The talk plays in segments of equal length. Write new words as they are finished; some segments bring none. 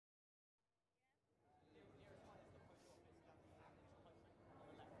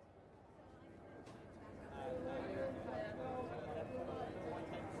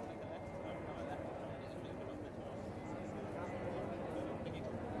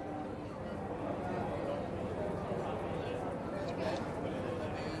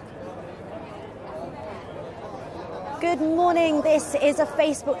Good morning. This is a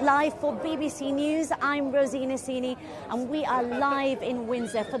Facebook Live for BBC News. I'm Rosina Sini, and we are live in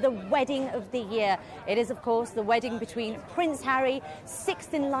Windsor for the wedding of the year. It is, of course, the wedding between Prince Harry,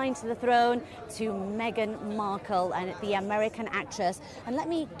 sixth in line to the throne, to Meghan Markle, and the American actress. And let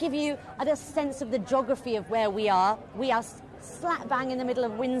me give you a sense of the geography of where we are. We are slap bang in the middle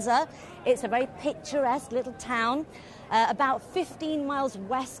of Windsor. It's a very picturesque little town, about 15 miles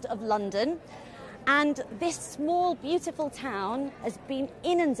west of London. And this small, beautiful town has been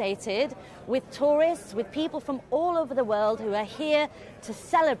inundated with tourists, with people from all over the world who are here to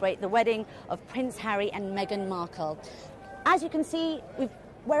celebrate the wedding of Prince Harry and Meghan Markle. As you can see,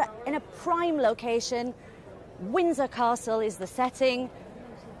 we're in a prime location. Windsor Castle is the setting,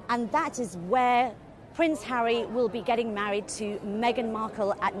 and that is where Prince Harry will be getting married to Meghan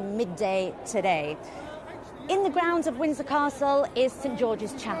Markle at midday today. In the grounds of Windsor Castle is St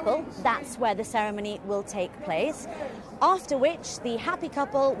George's Chapel. That's where the ceremony will take place. After which, the happy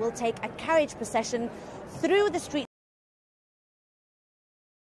couple will take a carriage procession through the streets.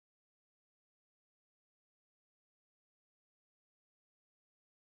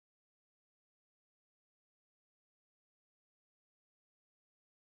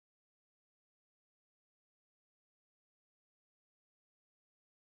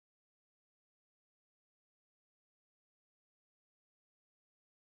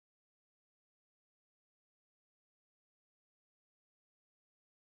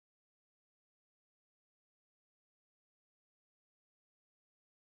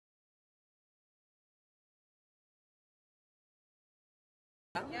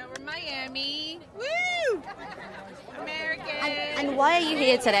 Yeah, we're Miami. Woo! American. And why are you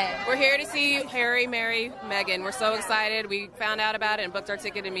here today? We're here to see Harry marry Meghan. We're so excited. We found out about it and booked our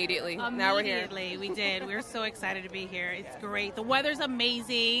ticket immediately. Now we're here. Immediately, we did. We're so excited to be here. It's great. The weather's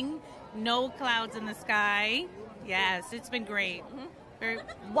amazing. No clouds in the sky. Yes, it's been great.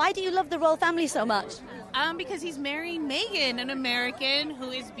 Why do you love the royal family so much? Because he's marrying Meghan, an American who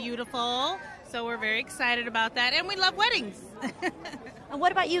is beautiful. So we're very excited about that. And we love weddings. And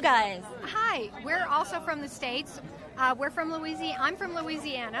what about you guys? Hi, we're also from the States. We're from Louisiana. I'm from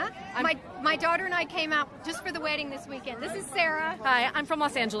Louisiana. My daughter and I came out just for the wedding this weekend. This is Sarah. Hi, I'm from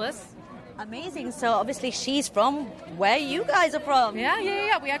Los Angeles. Amazing. So obviously she's from where you guys are from. Yeah.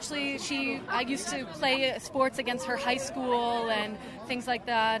 I used to play sports against her high school and things like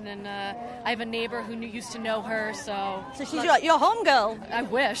that. And I have a neighbor who used to know her. So she's your homegirl. I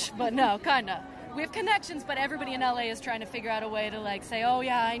wish, but no, kind of. We have connections, but everybody in LA is trying to figure out a way to say, oh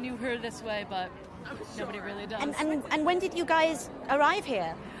yeah, I knew her this way, but nobody really does. And when did you guys arrive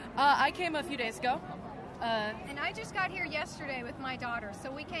here? I came a few days ago. And I just got here yesterday with my daughter,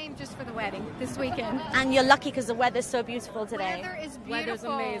 so we came just for the wedding this weekend. And you're lucky because the weather's so beautiful today. Weather is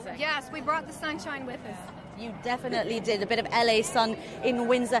beautiful. Weather's amazing. Yes, we brought the sunshine with us. You definitely did. A bit of LA sun in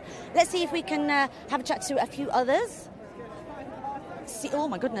Windsor. Let's see if we can have a chat to a few others. Oh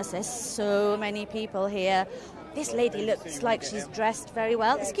my goodness, there's so many people here. This lady looks like she's dressed very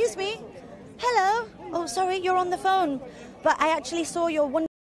well. Excuse me. Hello. Oh, sorry, you're on the phone. But I actually saw your wonderful...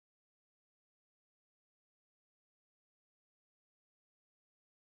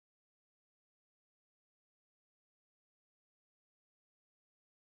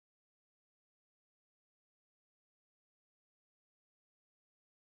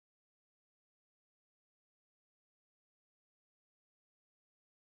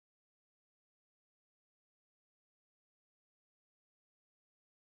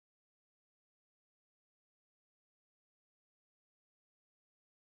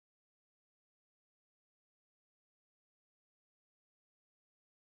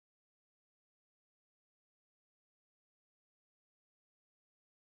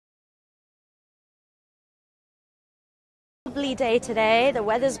 Lovely day today. The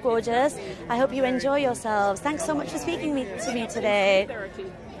weather's gorgeous. I hope you enjoy yourselves. Thanks so much for speaking to me today.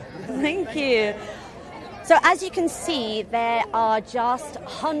 Thank you. So as you can see, there are just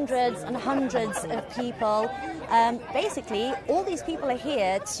hundreds and hundreds of people. Basically, all these people are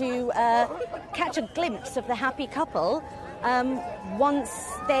here to catch a glimpse of the happy couple once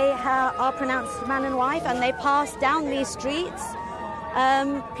they are pronounced man and wife and they pass down these streets.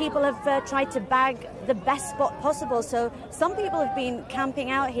 People have tried to bag the best spot possible. So some people have been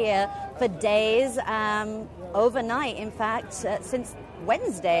camping out here for days, overnight, in fact, since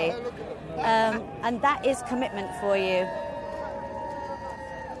Wednesday. And that is commitment for you.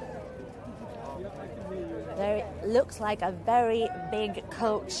 There looks like a very big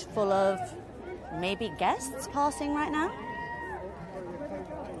coach full of maybe guests passing right now.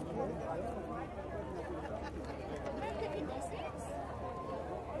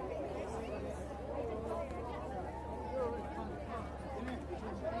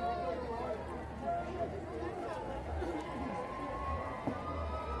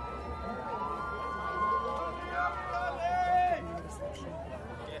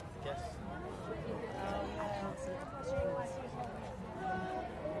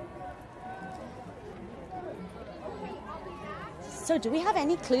 So do we have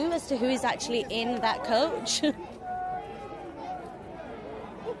any clue as to who is actually in that coach?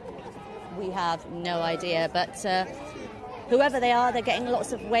 We have no idea, but whoever they are, they're getting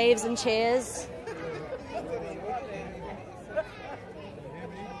lots of waves and cheers.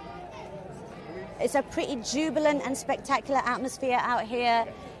 It's a pretty jubilant and spectacular atmosphere out here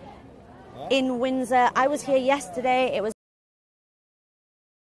in Windsor. I was here yesterday. It was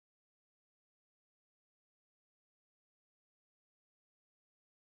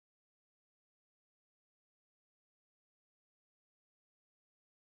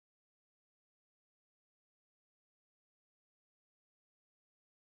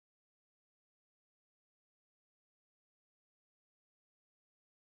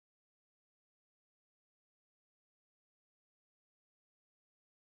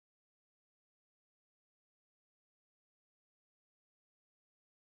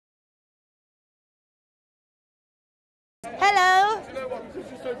hello. Do you know what?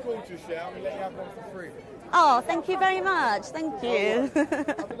 Because you're so gorgeous, yeah, I'm going to let you have one for free. Oh, thank you very much. Thank you.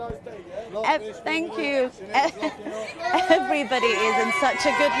 Have a nice day, yeah? Thank you. Everybody is in such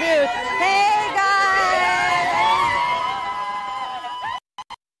a good mood. Hey, guys!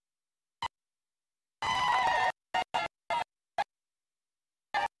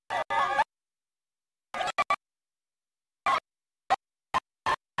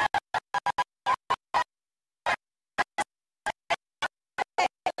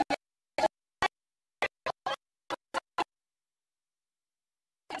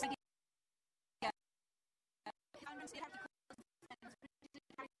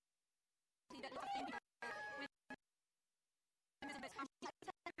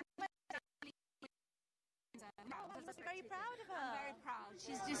 I'm very proud of her. I'm very proud.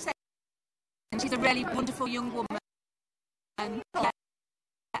 She's just saying, she's a really wonderful young woman. Yeah.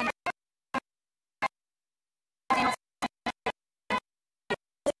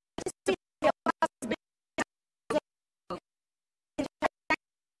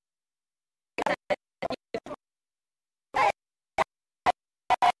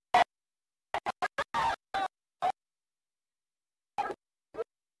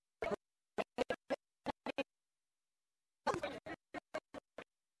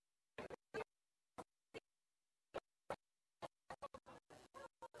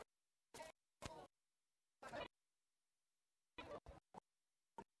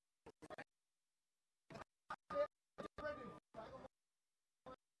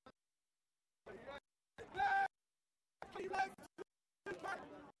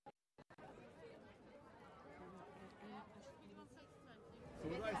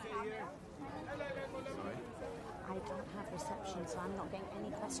 I don't have reception, so I'm not getting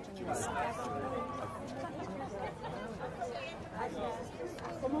any questions.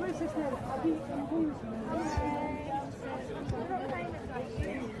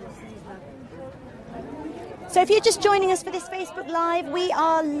 So if you're just joining us for this Facebook Live, we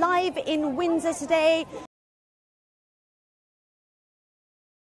are live in Windsor today.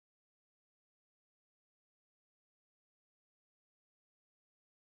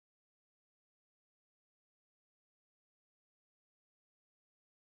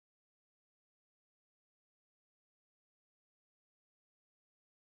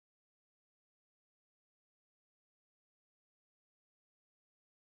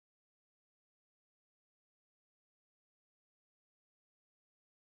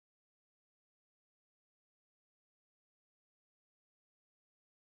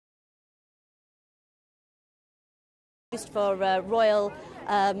 For royal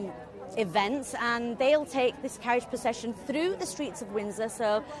events, and they'll take this carriage procession through the streets of Windsor.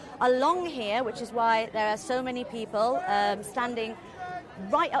 So along here, which is why there are so many people standing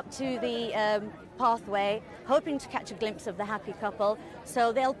right up to the pathway, hoping to catch a glimpse of the happy couple.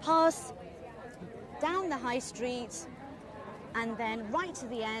 So they'll pass down the high street and then right to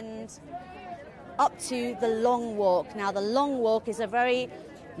the end up to the Long Walk. Now the Long Walk is a very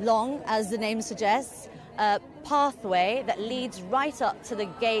long, as the name suggests, pathway that leads right up to the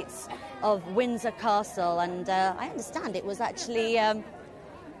gates of Windsor Castle, and I understand it was actually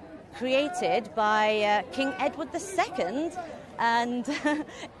created by King Edward II, and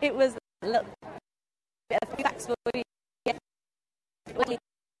it was a little bit of facts for you.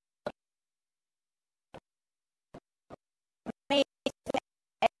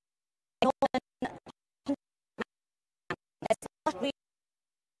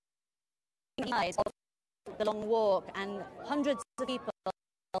 The Long Walk, and hundreds of people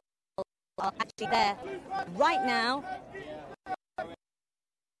are actually there right now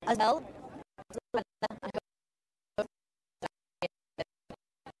as well.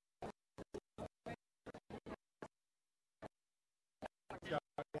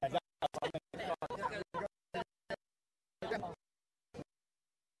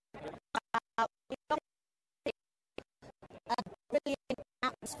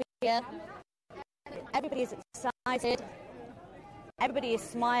 here. Everybody is excited. Everybody is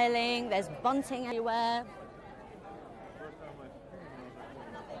smiling. There's bunting everywhere.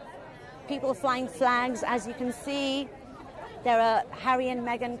 People flying flags, as you can see. There are Harry and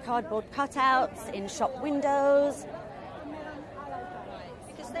Meghan cardboard cutouts in shop windows.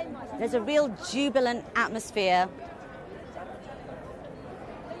 There's a real jubilant atmosphere.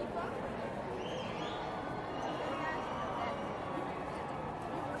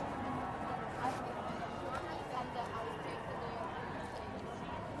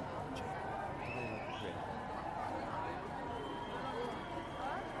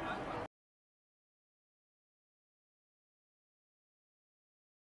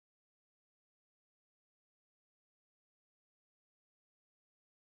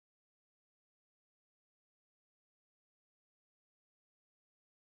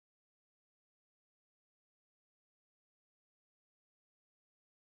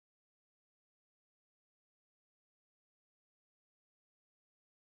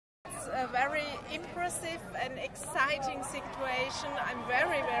 A very impressive and exciting situation. I'm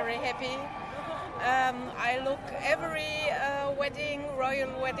very, very happy. I look every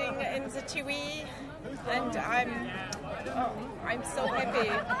royal wedding in the TV, and I'm so happy.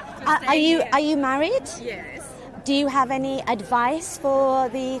 Are you married? Yes. Do you have any advice for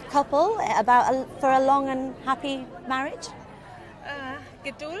the couple for a long and happy marriage?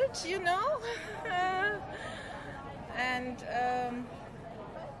 Geduld, you know, and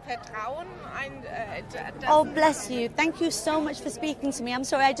Vertrauen. Oh, bless you. Thank you so much for speaking to me. I'm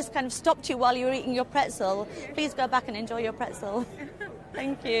sorry I just kind of stopped you while you were eating your pretzel. Please go back and enjoy your pretzel.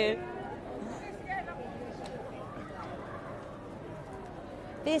 Thank you.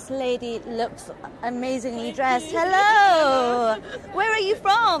 This lady looks amazingly dressed. Hello! Where are you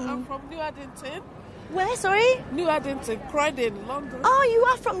from? I'm from New Addington. Where, sorry? New Addington, Croydon, London. Oh,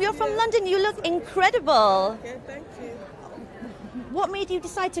 you're from London. You look incredible. Okay, thank you. What made you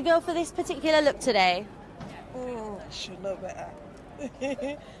decide to go for this particular look today? I should know better.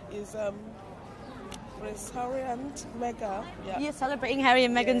 It's Prince Harry and Meghan. Yeah. You're celebrating Harry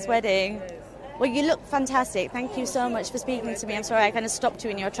and Meghan's wedding. Yes. Well, you look fantastic. Thank you so much for speaking to me. I'm sorry I kind of stopped you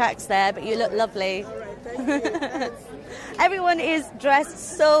in your tracks there, but you look lovely. All right, thank you. Everyone is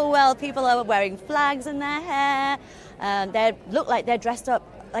dressed so well. People are wearing flags in their hair. They look like they're dressed up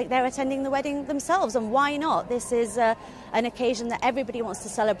like they're attending the wedding themselves, and why not? This is an occasion that everybody wants to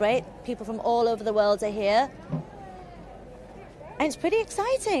celebrate. People from all over the world are here. And it's pretty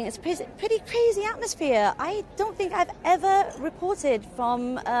exciting. It's a pretty crazy atmosphere. I don't think I've ever reported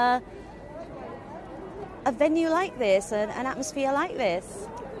from a venue like this, an atmosphere like this.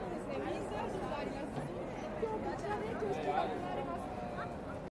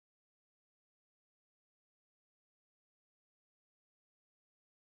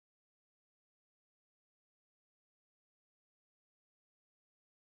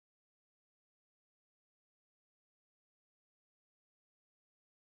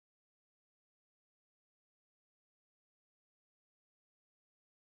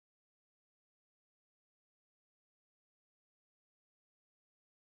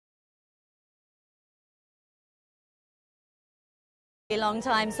 Long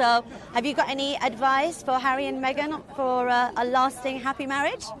time. So, have you got any advice for Harry and Meghan for a lasting, happy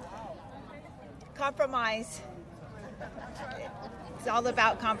marriage? Compromise. It's all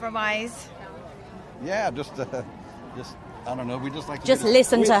about compromise. Yeah, just I don't know. We just like to just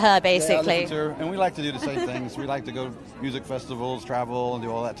listen to her, basically. Yeah, listen to her, and we like to do the same things. We like to go to music festivals, travel, and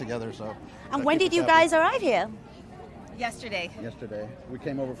do all that together. So. And when did you guys arrive here? Yesterday. Yesterday. We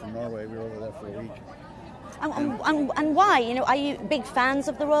came over from Norway. We were over there for a week. And why? You know, are you big fans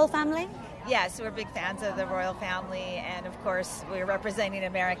of the royal family? Yes, we're big fans of the royal family, and of course, we're representing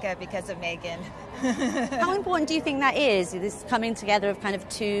America because of Meghan. How important do you think that is? This coming together of kind of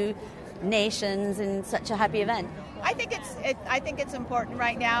two nations in such a happy event. I think it's important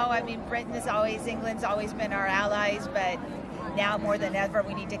right now. I mean, England's always been our allies, but now more than ever,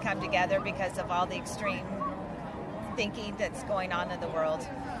 we need to come together because of all the extreme thinking that's going on in the world.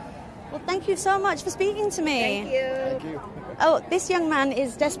 Well, thank you so much for speaking to me. Thank you. Thank you. Oh, this young man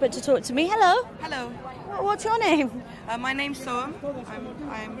is desperate to talk to me. Hello. Hello. What's your name? My name's Soam.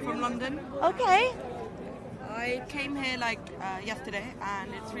 I'm from London. Okay. I came here yesterday,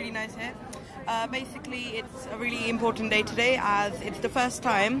 and it's really nice here. Basically, it's a really important day today, as it's the first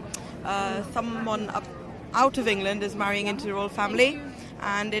time someone out of England is marrying into the royal family,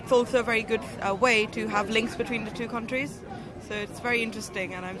 and it's also a very good way to have links between the two countries. So it's very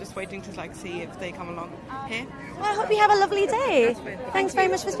interesting, and I'm just waiting to see if they come along here. Well, I hope you have a lovely day. Thanks very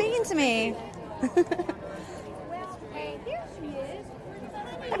much for speaking to me.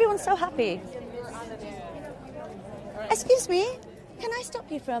 Everyone Everyone's so happy. Excuse me, can I stop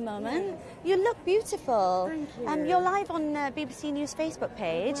you for a moment? You look beautiful. Thank you. You're live on BBC News Facebook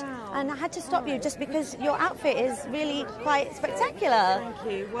page, Wow. and I had to stop you just because your outfit is really quite spectacular. Thank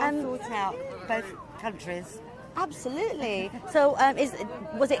you. Well thought out, both countries. Absolutely. So,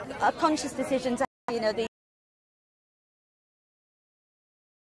 was it a conscious decision to, the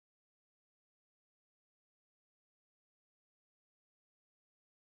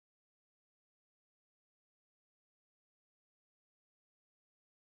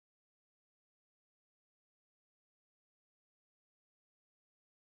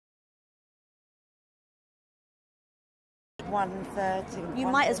You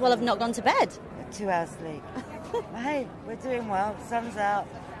might as well have not gone to bed. 2 hours sleep. Hey, we're doing well. Sun's out.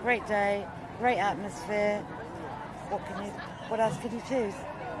 Great day. Great atmosphere. What else can you choose?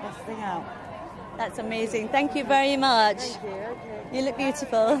 Best thing out. That's amazing. Thank you very much. Thank you. Okay. You look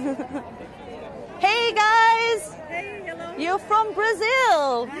beautiful. Hey guys! Hey, hello. You're from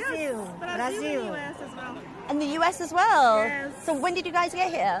Brazil. Brazil. Brazil. US as well. And the US as well. Yes. So when did you guys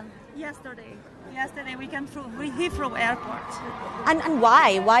get here? Yesterday. Yesterday we came through Heathrow Airport. And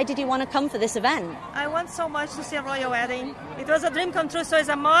why? Why did you want to come for this event? I want so much to see a royal wedding. It was a dream come true. So it's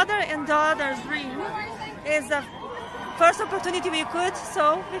a mother and daughter's dream. It's the first opportunity we could,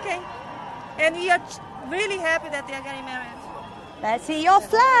 so we came. And we are really happy that they are getting married. Let's see your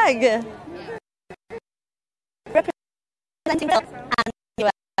flag. Representing Brazil and the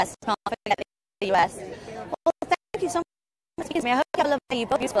US. Can't forget the US. Well, thank you so much. Excuse me. I hope you have a lovely day. You're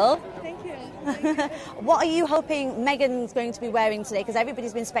both beautiful. Thank you. What are you hoping Meghan's going to be wearing today? Because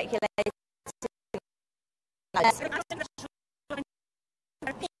everybody's been speculating.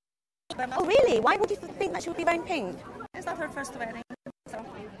 Oh, really? Why would you think that she would be wearing pink? It's not her first wedding. So.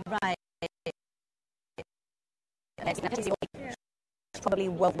 Right. She probably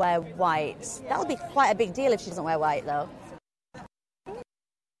will wear white. That would be quite a big deal if she doesn't wear white, though.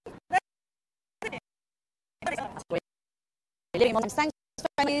 Thanks,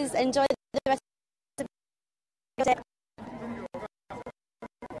 friends. Enjoy the rest of the day.